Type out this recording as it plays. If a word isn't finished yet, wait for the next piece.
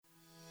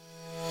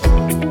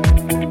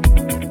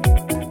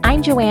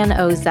I'm Joanne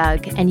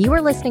Ozug, and you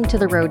are listening to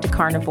The Road to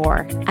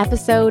Carnivore,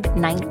 episode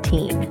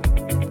 19.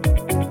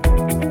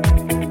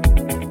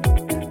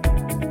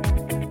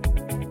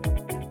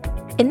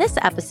 In this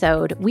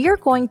episode, we are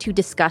going to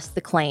discuss the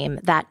claim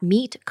that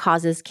meat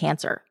causes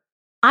cancer.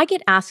 I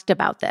get asked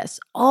about this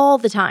all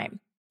the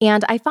time,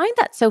 and I find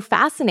that so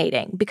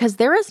fascinating because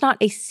there is not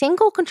a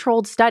single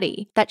controlled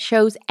study that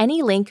shows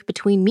any link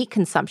between meat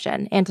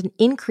consumption and an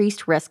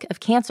increased risk of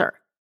cancer.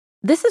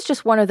 This is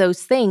just one of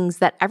those things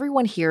that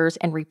everyone hears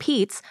and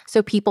repeats,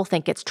 so people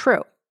think it's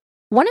true.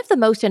 One of the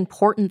most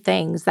important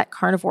things that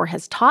carnivore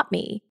has taught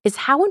me is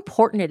how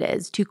important it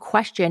is to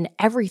question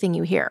everything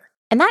you hear.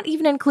 And that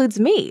even includes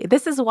me.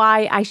 This is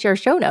why I share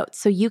show notes,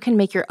 so you can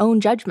make your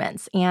own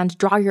judgments and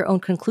draw your own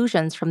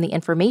conclusions from the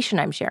information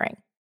I'm sharing.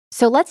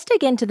 So let's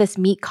dig into this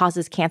meat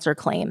causes cancer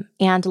claim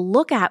and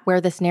look at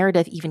where this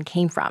narrative even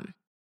came from.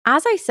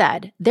 As I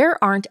said,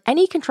 there aren't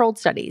any controlled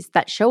studies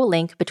that show a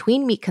link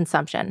between meat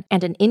consumption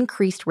and an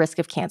increased risk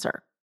of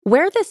cancer.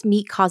 Where this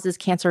meat causes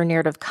cancer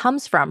narrative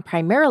comes from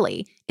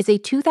primarily is a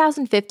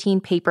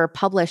 2015 paper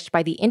published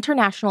by the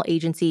International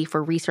Agency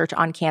for Research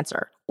on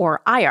Cancer,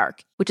 or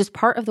IARC, which is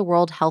part of the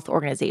World Health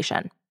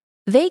Organization.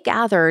 They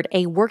gathered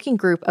a working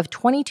group of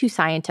 22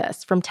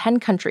 scientists from 10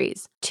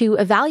 countries to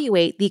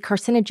evaluate the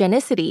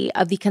carcinogenicity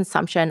of the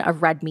consumption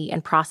of red meat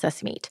and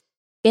processed meat.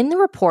 In the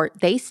report,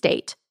 they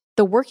state,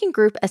 the working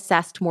group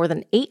assessed more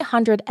than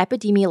 800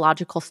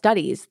 epidemiological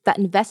studies that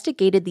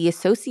investigated the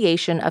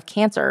association of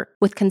cancer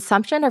with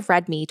consumption of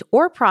red meat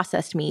or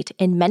processed meat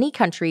in many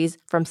countries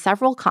from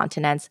several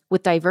continents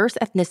with diverse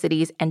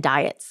ethnicities and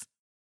diets.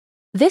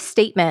 This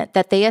statement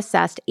that they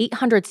assessed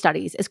 800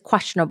 studies is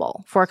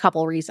questionable for a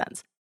couple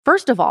reasons.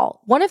 First of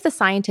all, one of the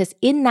scientists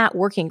in that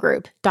working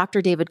group,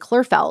 Dr. David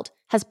Klurfeld,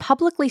 has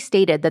publicly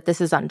stated that this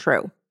is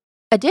untrue.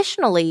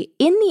 Additionally,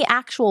 in the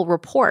actual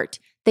report,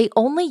 they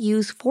only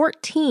use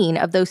 14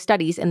 of those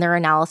studies in their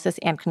analysis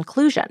and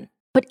conclusion.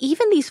 But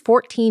even these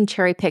 14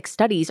 cherry-picked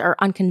studies are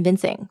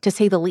unconvincing, to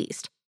say the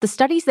least. The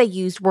studies they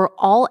used were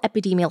all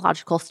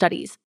epidemiological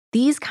studies.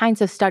 These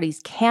kinds of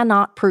studies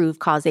cannot prove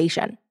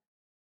causation.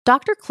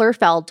 Dr.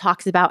 Klurfeld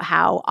talks about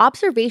how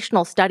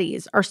observational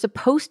studies are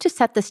supposed to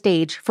set the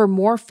stage for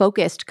more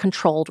focused,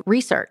 controlled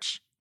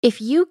research. If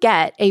you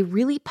get a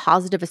really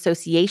positive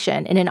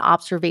association in an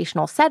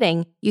observational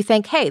setting, you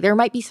think, hey, there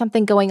might be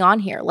something going on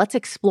here. Let's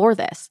explore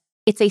this.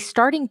 It's a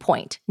starting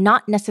point,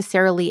 not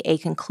necessarily a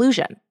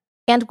conclusion.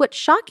 And what's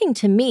shocking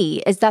to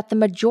me is that the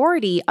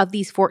majority of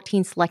these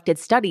 14 selected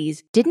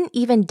studies didn't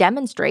even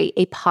demonstrate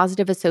a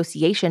positive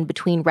association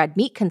between red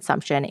meat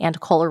consumption and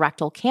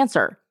colorectal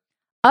cancer.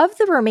 Of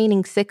the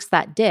remaining 6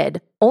 that did,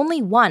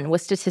 only one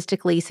was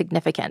statistically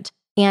significant.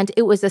 And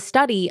it was a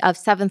study of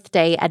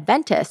Seventh-day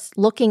Adventists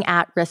looking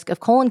at risk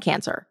of colon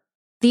cancer.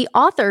 The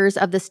authors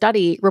of the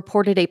study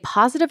reported a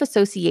positive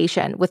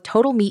association with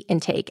total meat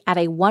intake at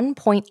a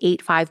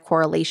 1.85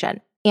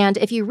 correlation. And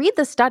if you read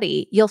the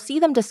study, you'll see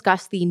them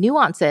discuss the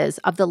nuances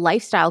of the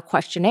lifestyle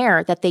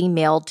questionnaire that they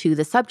mailed to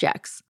the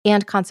subjects,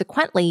 and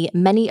consequently,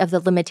 many of the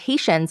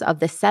limitations of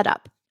this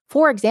setup.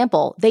 For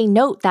example, they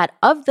note that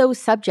of those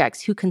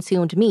subjects who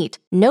consumed meat,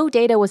 no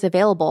data was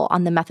available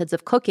on the methods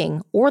of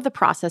cooking or the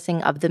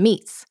processing of the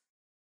meats.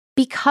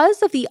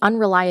 Because of the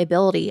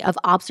unreliability of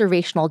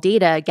observational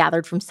data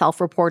gathered from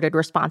self-reported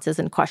responses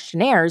and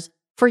questionnaires,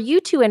 for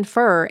you to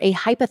infer a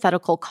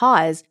hypothetical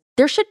cause,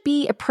 there should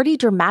be a pretty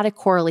dramatic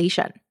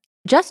correlation.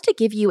 Just to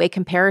give you a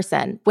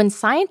comparison, when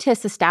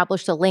scientists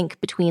established a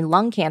link between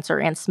lung cancer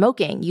and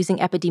smoking using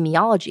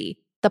epidemiology,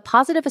 the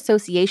positive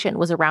association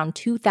was around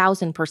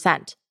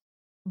 2,000%.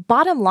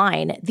 Bottom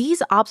line,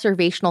 these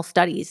observational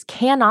studies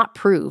cannot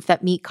prove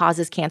that meat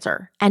causes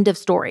cancer. End of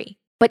story.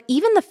 But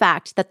even the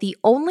fact that the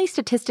only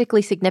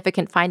statistically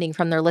significant finding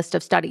from their list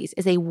of studies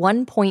is a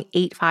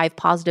 1.85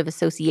 positive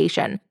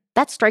association,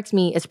 that strikes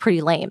me as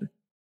pretty lame.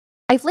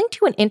 I've linked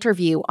to an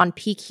interview on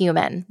Peak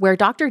Human where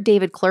Dr.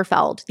 David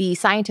Klurfeld, the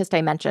scientist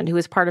I mentioned who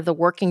is part of the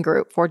working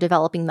group for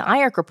developing the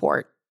IARC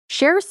report,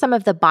 shares some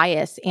of the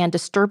bias and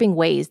disturbing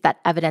ways that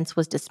evidence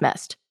was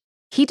dismissed.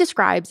 He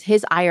describes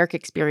his IARC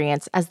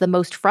experience as the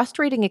most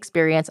frustrating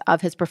experience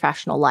of his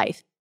professional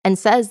life and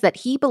says that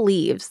he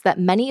believes that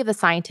many of the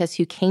scientists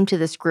who came to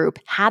this group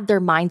had their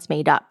minds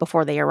made up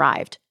before they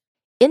arrived.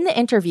 In the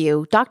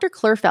interview, Dr.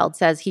 Klurfeld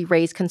says he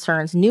raised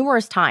concerns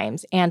numerous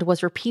times and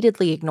was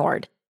repeatedly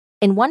ignored.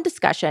 In one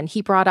discussion,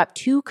 he brought up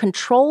 2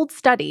 controlled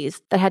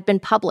studies that had been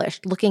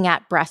published looking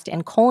at breast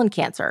and colon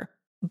cancer.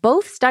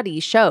 Both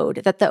studies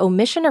showed that the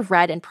omission of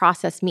red and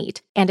processed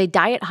meat and a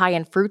diet high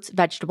in fruits,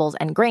 vegetables,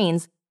 and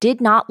grains did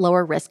not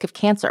lower risk of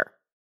cancer.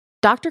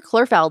 Dr.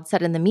 Klurfeld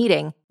said in the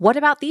meeting, "What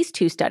about these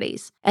 2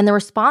 studies?" And the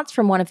response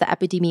from one of the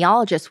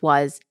epidemiologists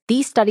was,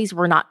 these studies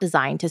were not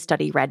designed to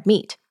study red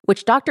meat,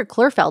 which Dr.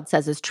 Klurfeld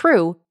says is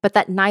true, but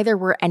that neither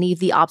were any of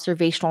the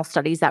observational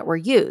studies that were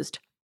used.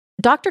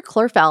 Dr.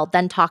 Klurfeld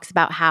then talks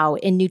about how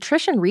in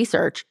nutrition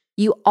research,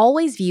 you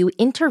always view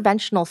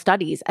interventional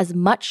studies as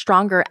much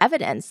stronger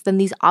evidence than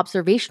these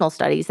observational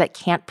studies that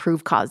can't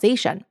prove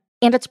causation.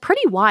 And it's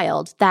pretty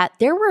wild that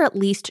there were at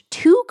least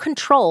 2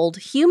 controlled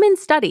human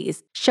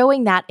studies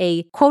showing that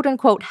a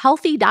quote-unquote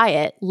healthy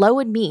diet, low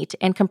in meat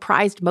and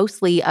comprised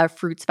mostly of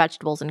fruits,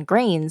 vegetables, and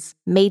grains,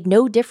 made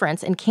no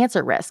difference in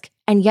cancer risk,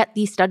 and yet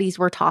these studies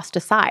were tossed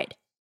aside.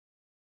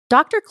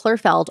 Dr.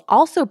 Klurfeld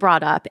also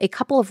brought up a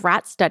couple of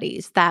rat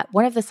studies that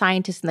one of the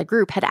scientists in the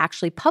group had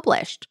actually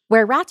published,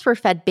 where rats were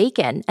fed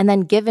bacon and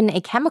then given a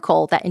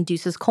chemical that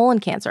induces colon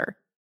cancer.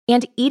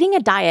 And eating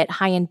a diet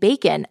high in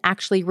bacon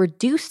actually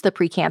reduced the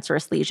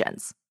precancerous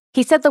lesions.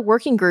 He said the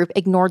working group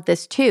ignored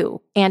this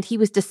too, and he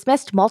was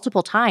dismissed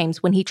multiple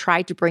times when he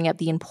tried to bring up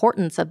the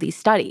importance of these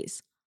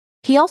studies.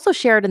 He also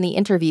shared in the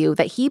interview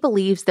that he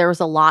believes there was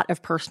a lot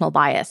of personal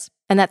bias,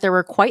 and that there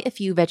were quite a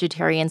few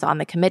vegetarians on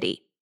the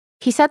committee.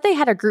 He said they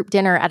had a group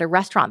dinner at a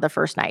restaurant the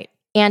first night,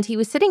 and he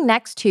was sitting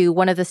next to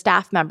one of the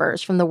staff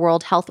members from the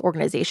World Health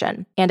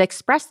Organization and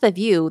expressed the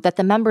view that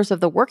the members of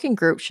the working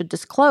group should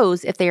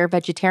disclose if they are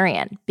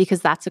vegetarian,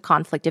 because that's a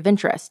conflict of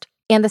interest.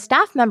 And the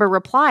staff member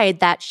replied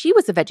that she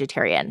was a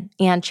vegetarian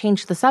and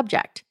changed the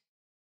subject.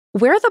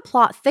 Where the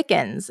plot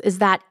thickens is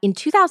that in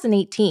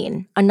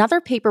 2018,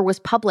 another paper was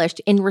published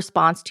in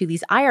response to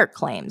these IARC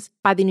claims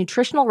by the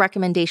Nutritional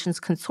Recommendations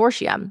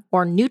Consortium,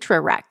 or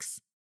NutraRecs.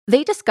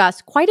 They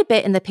discuss quite a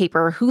bit in the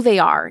paper who they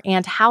are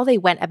and how they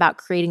went about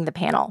creating the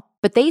panel,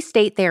 but they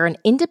state they're an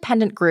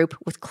independent group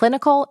with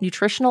clinical,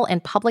 nutritional,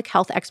 and public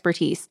health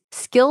expertise,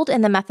 skilled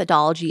in the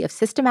methodology of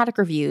systematic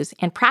reviews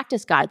and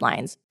practice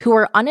guidelines, who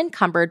are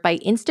unencumbered by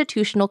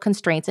institutional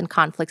constraints and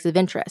conflicts of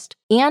interest,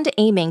 and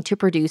aiming to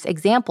produce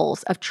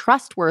examples of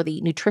trustworthy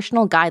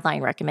nutritional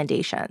guideline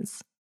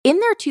recommendations. In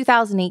their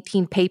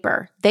 2018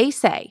 paper, they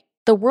say,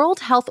 the World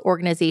Health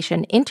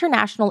Organization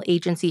International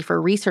Agency for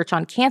Research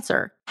on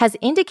Cancer has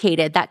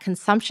indicated that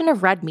consumption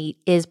of red meat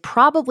is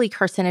probably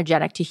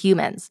carcinogenic to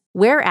humans,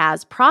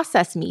 whereas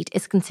processed meat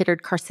is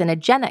considered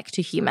carcinogenic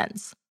to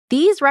humans.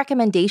 These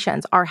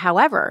recommendations are,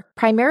 however,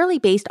 primarily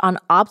based on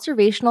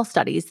observational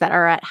studies that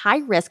are at high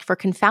risk for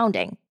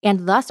confounding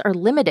and thus are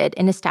limited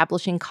in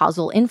establishing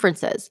causal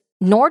inferences,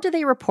 nor do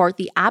they report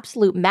the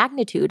absolute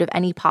magnitude of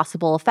any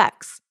possible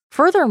effects.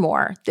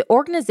 Furthermore, the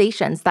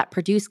organizations that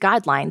produce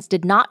guidelines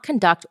did not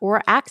conduct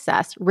or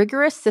access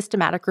rigorous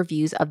systematic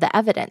reviews of the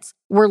evidence,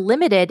 were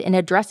limited in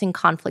addressing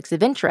conflicts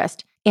of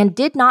interest, and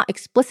did not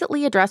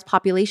explicitly address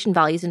population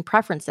values and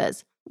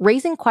preferences,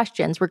 raising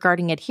questions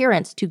regarding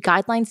adherence to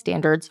guideline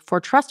standards for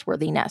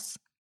trustworthiness.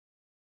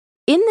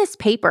 In this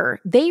paper,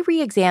 they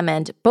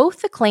re-examined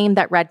both the claim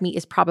that red meat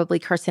is probably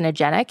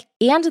carcinogenic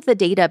and the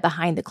data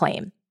behind the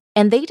claim.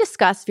 And they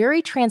discuss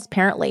very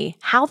transparently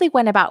how they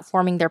went about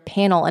forming their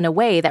panel in a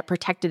way that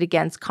protected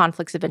against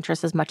conflicts of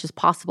interest as much as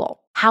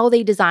possible, how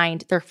they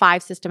designed their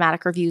 5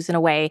 systematic reviews in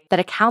a way that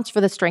accounts for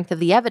the strength of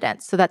the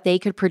evidence so that they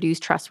could produce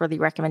trustworthy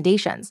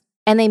recommendations.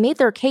 And they made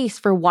their case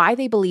for why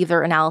they believe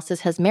their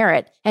analysis has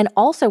merit and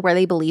also where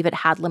they believe it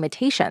had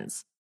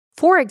limitations.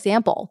 For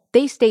example,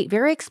 they state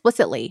very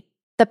explicitly,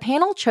 the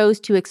panel chose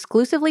to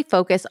exclusively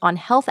focus on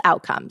health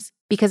outcomes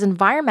because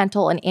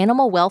environmental and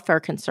animal welfare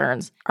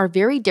concerns are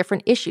very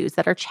different issues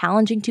that are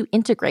challenging to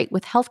integrate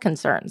with health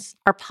concerns,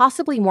 are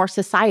possibly more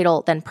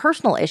societal than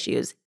personal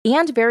issues,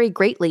 and vary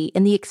greatly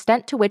in the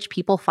extent to which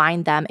people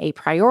find them a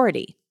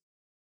priority.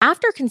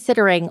 After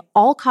considering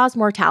all-cause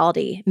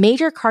mortality,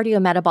 major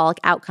cardiometabolic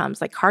outcomes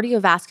like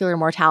cardiovascular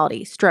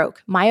mortality,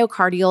 stroke,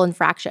 myocardial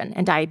infarction,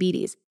 and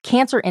diabetes,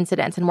 cancer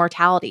incidence and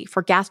mortality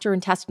for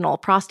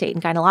gastrointestinal, prostate,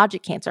 and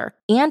gynecologic cancer,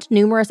 and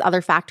numerous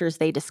other factors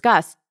they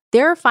discuss,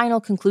 their final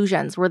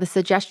conclusions were the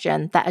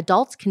suggestion that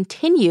adults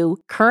continue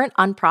current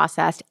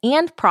unprocessed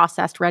and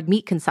processed red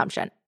meat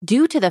consumption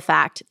due to the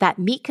fact that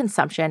meat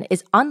consumption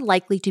is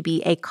unlikely to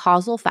be a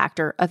causal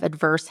factor of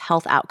adverse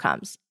health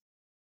outcomes.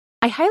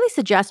 I highly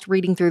suggest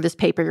reading through this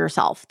paper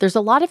yourself. There's a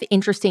lot of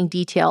interesting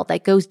detail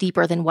that goes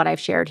deeper than what I've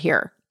shared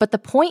here. But the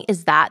point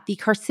is that the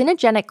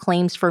carcinogenic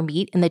claims for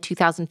meat in the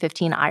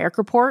 2015 IARC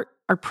report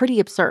are pretty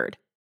absurd.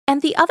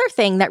 And the other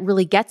thing that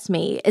really gets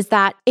me is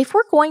that if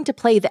we're going to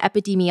play the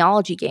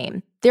epidemiology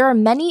game, there are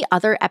many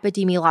other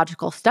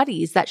epidemiological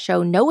studies that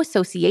show no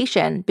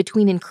association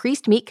between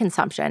increased meat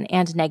consumption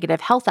and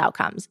negative health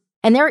outcomes.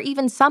 And there are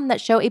even some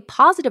that show a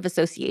positive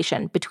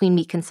association between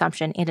meat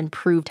consumption and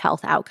improved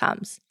health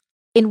outcomes.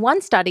 In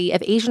one study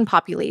of Asian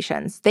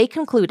populations, they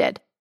concluded,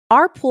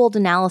 our pooled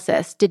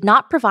analysis did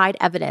not provide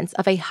evidence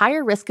of a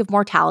higher risk of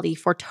mortality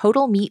for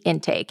total meat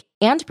intake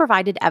and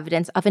provided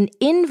evidence of an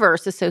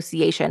inverse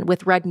association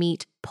with red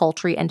meat,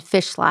 poultry, and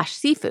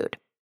fish/seafood.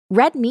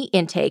 Red meat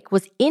intake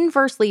was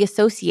inversely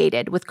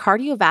associated with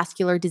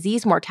cardiovascular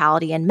disease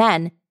mortality in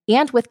men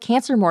and with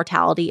cancer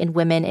mortality in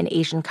women in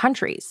Asian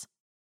countries.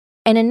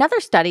 In another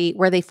study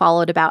where they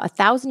followed about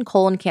 1,000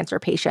 colon cancer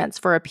patients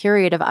for a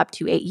period of up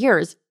to 8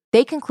 years,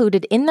 they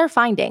concluded in their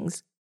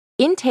findings,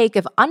 intake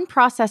of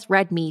unprocessed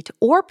red meat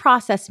or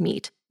processed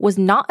meat was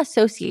not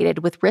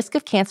associated with risk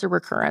of cancer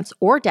recurrence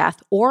or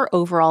death or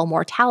overall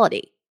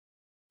mortality.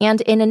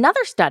 And in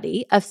another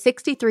study of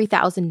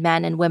 63,000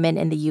 men and women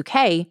in the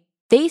UK,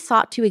 they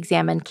sought to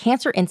examine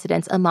cancer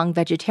incidence among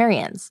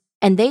vegetarians.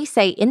 And they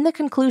say in the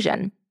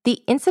conclusion,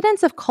 the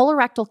incidence of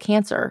colorectal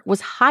cancer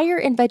was higher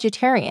in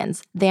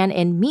vegetarians than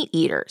in meat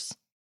eaters.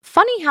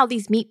 Funny how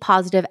these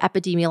meat-positive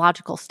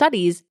epidemiological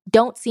studies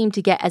don't seem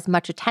to get as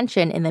much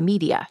attention in the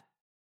media.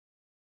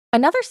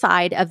 Another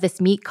side of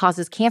this meat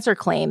causes cancer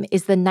claim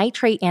is the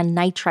nitrate and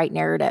nitrite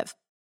narrative.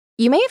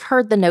 You may have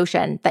heard the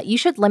notion that you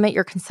should limit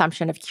your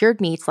consumption of cured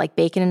meats like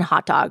bacon and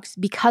hot dogs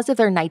because of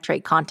their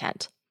nitrate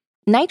content.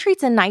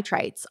 Nitrates and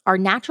nitrites are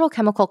natural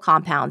chemical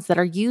compounds that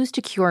are used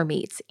to cure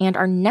meats and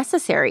are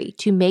necessary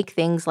to make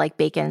things like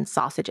bacon,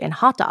 sausage, and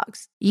hot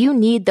dogs. You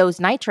need those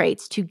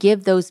nitrates to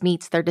give those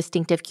meats their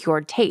distinctive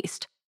cured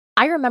taste.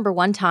 I remember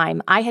one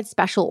time I had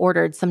special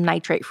ordered some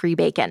nitrate-free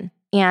bacon,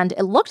 and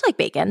it looked like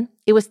bacon.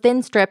 It was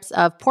thin strips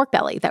of pork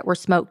belly that were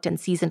smoked and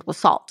seasoned with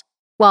salt.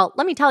 Well,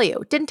 let me tell you,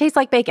 it didn't taste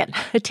like bacon.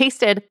 It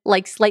tasted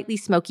like slightly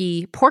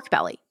smoky pork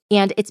belly.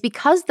 And it's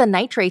because the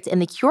nitrates in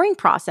the curing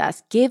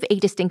process give a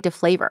distinctive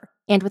flavor.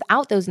 And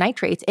without those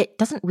nitrates, it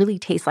doesn't really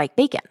taste like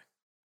bacon.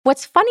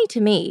 What's funny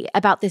to me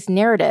about this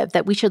narrative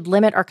that we should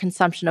limit our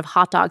consumption of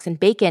hot dogs and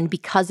bacon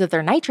because of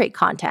their nitrate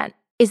content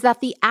is that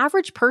the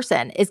average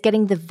person is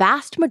getting the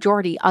vast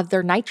majority of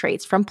their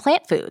nitrates from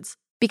plant foods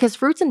because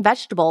fruits and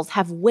vegetables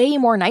have way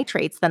more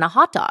nitrates than a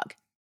hot dog.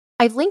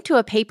 I've linked to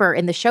a paper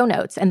in the show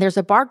notes, and there's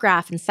a bar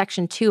graph in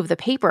section 2 of the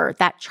paper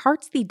that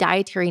charts the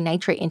dietary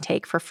nitrate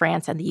intake for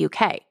France and the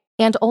UK.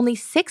 And only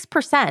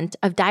 6%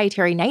 of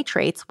dietary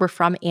nitrates were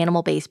from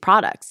animal-based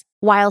products,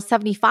 while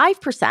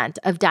 75%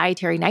 of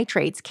dietary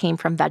nitrates came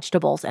from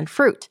vegetables and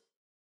fruit.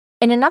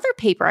 In another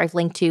paper I've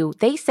linked to,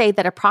 they say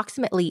that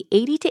approximately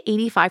 80 to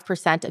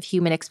 85% of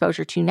human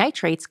exposure to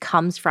nitrates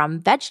comes from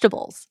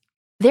vegetables.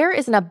 There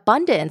is an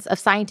abundance of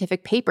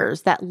scientific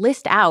papers that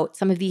list out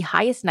some of the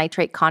highest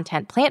nitrate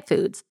content plant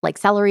foods, like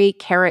celery,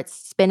 carrots,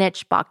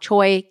 spinach, bok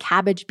choy,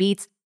 cabbage,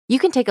 beets. You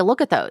can take a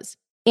look at those.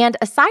 And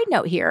a side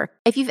note here,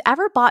 if you've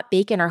ever bought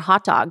bacon or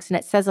hot dogs and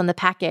it says on the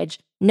package,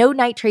 no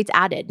nitrates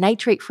added,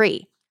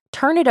 nitrate-free,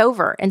 turn it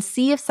over and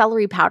see if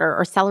celery powder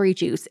or celery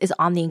juice is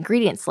on the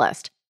ingredients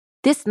list.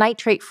 This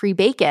nitrate-free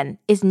bacon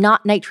is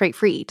not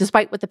nitrate-free,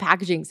 despite what the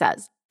packaging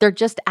says. They're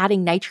just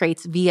adding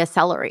nitrates via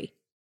celery.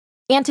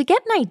 And to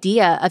get an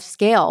idea of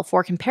scale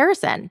for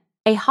comparison,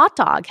 a hot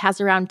dog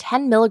has around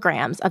 10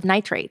 milligrams of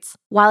nitrates,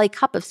 while a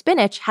cup of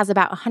spinach has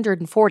about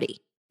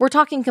 140. We're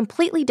talking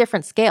completely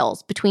different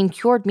scales between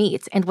cured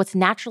meats and what's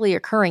naturally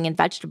occurring in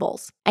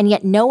vegetables, and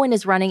yet no one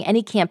is running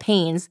any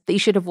campaigns that you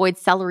should avoid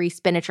celery,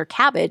 spinach, or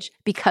cabbage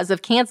because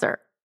of cancer.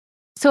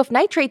 So if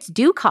nitrates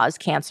do cause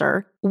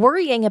cancer,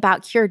 worrying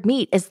about cured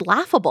meat is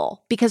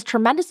laughable because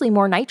tremendously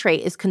more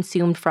nitrate is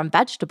consumed from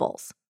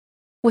vegetables.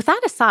 With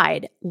that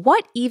aside,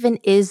 what even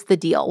is the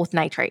deal with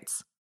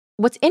nitrates?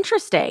 What's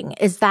interesting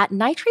is that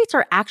nitrates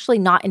are actually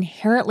not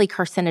inherently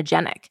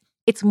carcinogenic.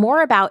 It's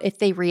more about if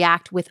they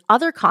react with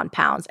other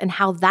compounds and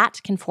how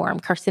that can form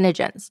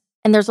carcinogens.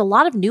 And there's a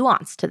lot of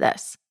nuance to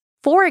this.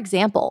 For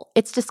example,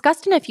 it's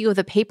discussed in a few of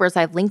the papers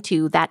I've linked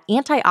to that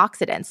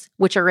antioxidants,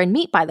 which are in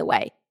meat by the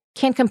way,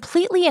 can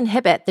completely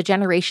inhibit the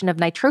generation of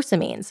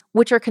nitrosamines,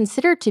 which are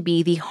considered to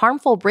be the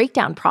harmful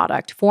breakdown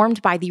product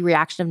formed by the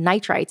reaction of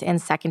nitrites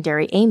and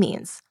secondary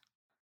amines.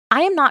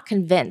 I am not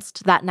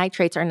convinced that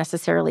nitrates are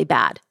necessarily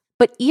bad,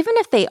 but even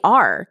if they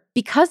are,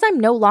 because I'm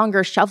no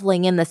longer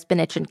shoveling in the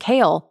spinach and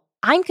kale,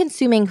 I'm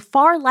consuming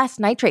far less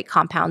nitrate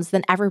compounds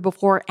than ever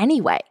before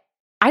anyway.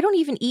 I don't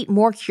even eat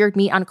more cured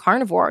meat on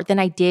carnivore than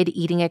I did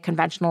eating a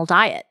conventional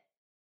diet.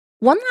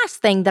 One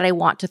last thing that I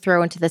want to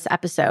throw into this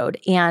episode,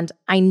 and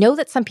I know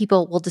that some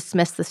people will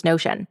dismiss this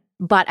notion,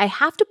 but I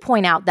have to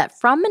point out that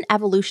from an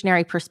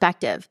evolutionary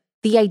perspective,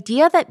 the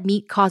idea that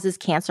meat causes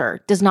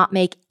cancer does not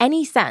make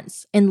any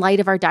sense in light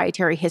of our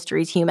dietary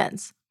history as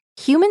humans.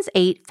 Humans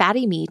ate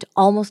fatty meat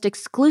almost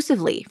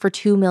exclusively for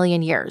 2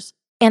 million years.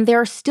 And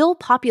there are still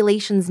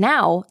populations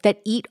now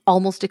that eat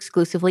almost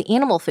exclusively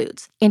animal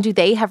foods. And do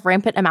they have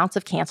rampant amounts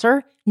of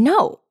cancer?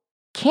 No.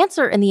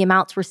 Cancer in the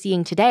amounts we're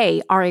seeing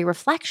today are a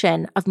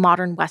reflection of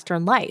modern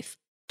Western life.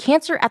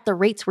 Cancer at the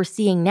rates we're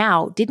seeing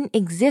now didn't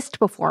exist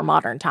before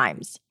modern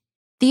times.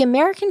 The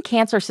American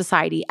Cancer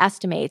Society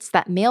estimates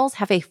that males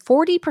have a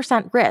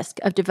 40% risk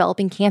of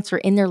developing cancer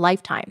in their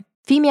lifetime.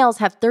 Females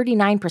have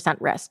 39%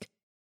 risk.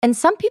 And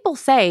some people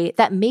say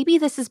that maybe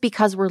this is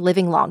because we're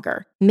living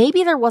longer.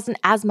 Maybe there wasn't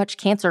as much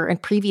cancer in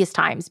previous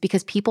times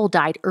because people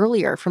died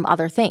earlier from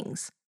other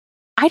things.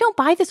 I don't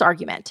buy this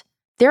argument.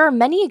 There are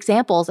many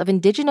examples of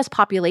indigenous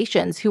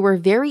populations who were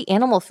very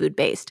animal food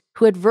based,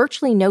 who had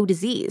virtually no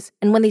disease,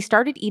 and when they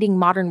started eating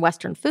modern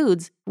Western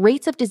foods,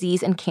 rates of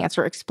disease and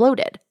cancer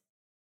exploded.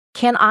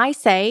 Can I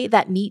say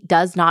that meat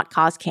does not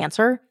cause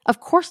cancer? Of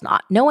course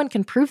not. No one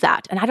can prove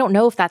that, and I don't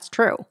know if that's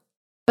true.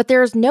 But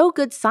there is no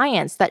good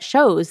science that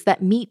shows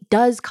that meat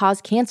does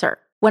cause cancer,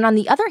 when on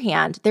the other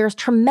hand, there is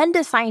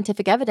tremendous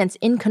scientific evidence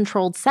in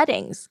controlled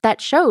settings that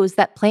shows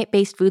that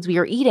plant-based foods we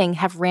are eating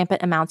have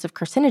rampant amounts of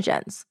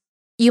carcinogens.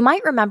 You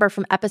might remember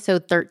from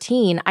episode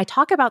 13, I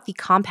talk about the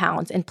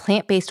compounds in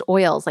plant-based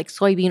oils like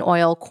soybean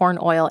oil, corn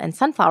oil, and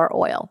sunflower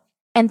oil.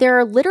 And there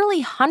are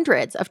literally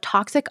hundreds of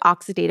toxic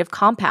oxidative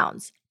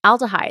compounds,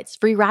 aldehydes,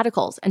 free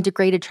radicals, and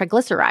degraded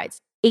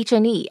triglycerides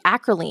H&E,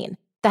 acrolein,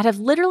 that have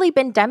literally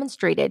been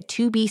demonstrated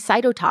to be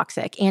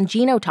cytotoxic and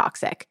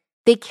genotoxic.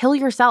 They kill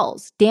your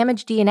cells,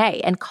 damage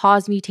DNA, and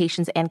cause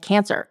mutations and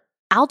cancer.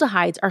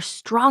 Aldehydes are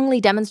strongly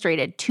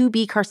demonstrated to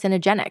be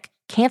carcinogenic,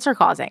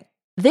 cancer-causing.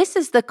 This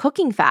is the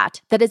cooking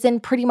fat that is in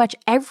pretty much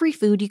every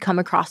food you come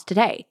across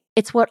today.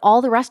 It's what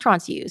all the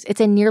restaurants use.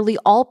 It's in nearly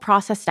all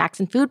processed snacks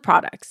and food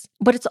products.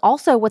 But it's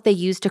also what they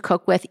use to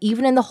cook with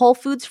even in the Whole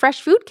Foods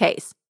fresh food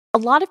case. A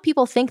lot of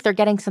people think they're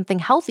getting something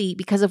healthy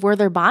because of where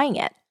they're buying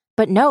it.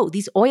 But no,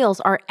 these oils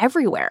are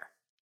everywhere.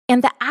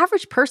 And the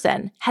average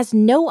person has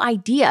no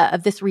idea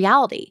of this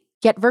reality,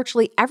 yet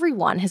virtually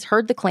everyone has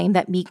heard the claim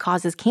that meat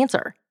causes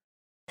cancer.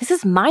 This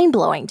is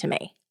mind-blowing to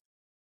me.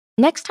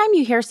 Next time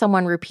you hear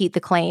someone repeat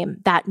the claim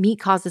that meat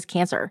causes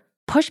cancer,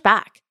 push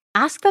back.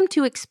 Ask them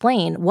to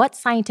explain what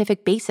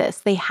scientific basis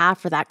they have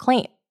for that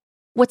claim.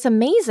 What's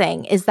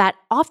amazing is that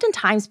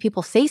oftentimes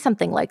people say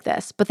something like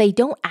this, but they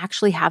don't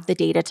actually have the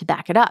data to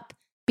back it up,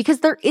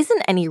 because there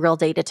isn't any real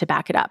data to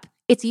back it up.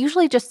 It's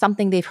usually just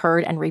something they've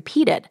heard and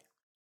repeated.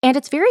 And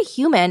it's very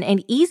human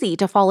and easy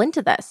to fall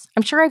into this.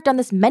 I'm sure I've done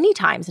this many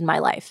times in my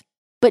life.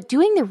 But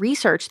doing the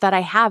research that I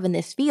have in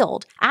this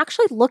field,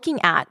 actually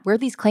looking at where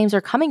these claims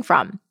are coming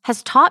from,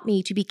 has taught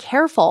me to be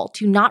careful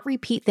to not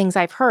repeat things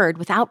I've heard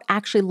without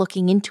actually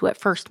looking into it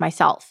first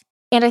myself.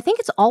 And I think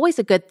it's always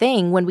a good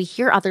thing when we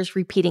hear others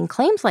repeating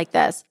claims like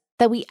this,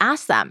 that we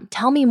ask them,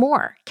 tell me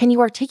more, can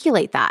you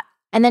articulate that?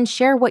 And then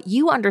share what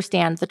you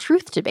understand the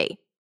truth to be.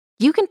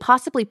 You can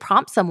possibly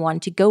prompt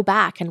someone to go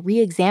back and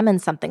re-examine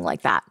something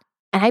like that.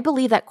 And I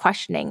believe that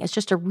questioning is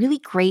just a really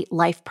great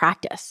life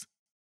practice.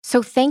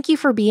 So thank you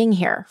for being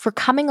here, for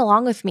coming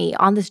along with me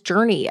on this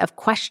journey of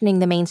questioning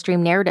the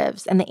mainstream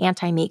narratives and the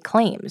anti-meat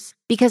claims.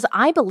 Because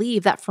I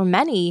believe that for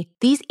many,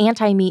 these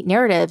anti-meat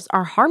narratives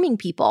are harming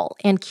people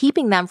and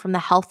keeping them from the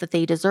health that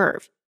they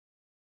deserve.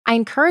 I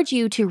encourage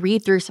you to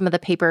read through some of the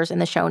papers in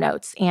the show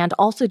notes and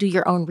also do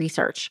your own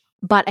research.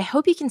 But I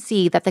hope you can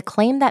see that the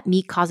claim that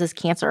meat causes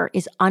cancer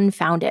is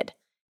unfounded.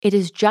 It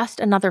is just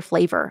another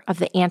flavor of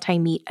the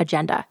anti-meat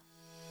agenda.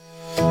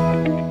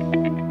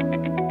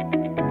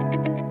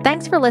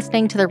 Thanks for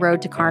listening to The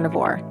Road to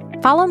Carnivore.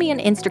 Follow me on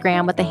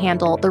Instagram with the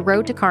handle The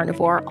Road to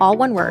Carnivore, all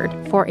one word,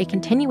 for a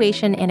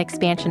continuation and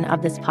expansion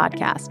of this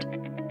podcast.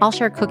 I'll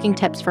share cooking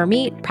tips for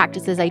meat,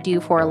 practices I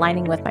do for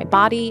aligning with my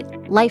body,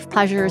 life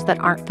pleasures that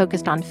aren't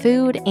focused on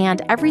food,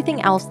 and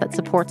everything else that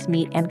supports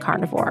meat and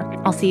carnivore.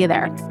 I'll see you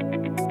there.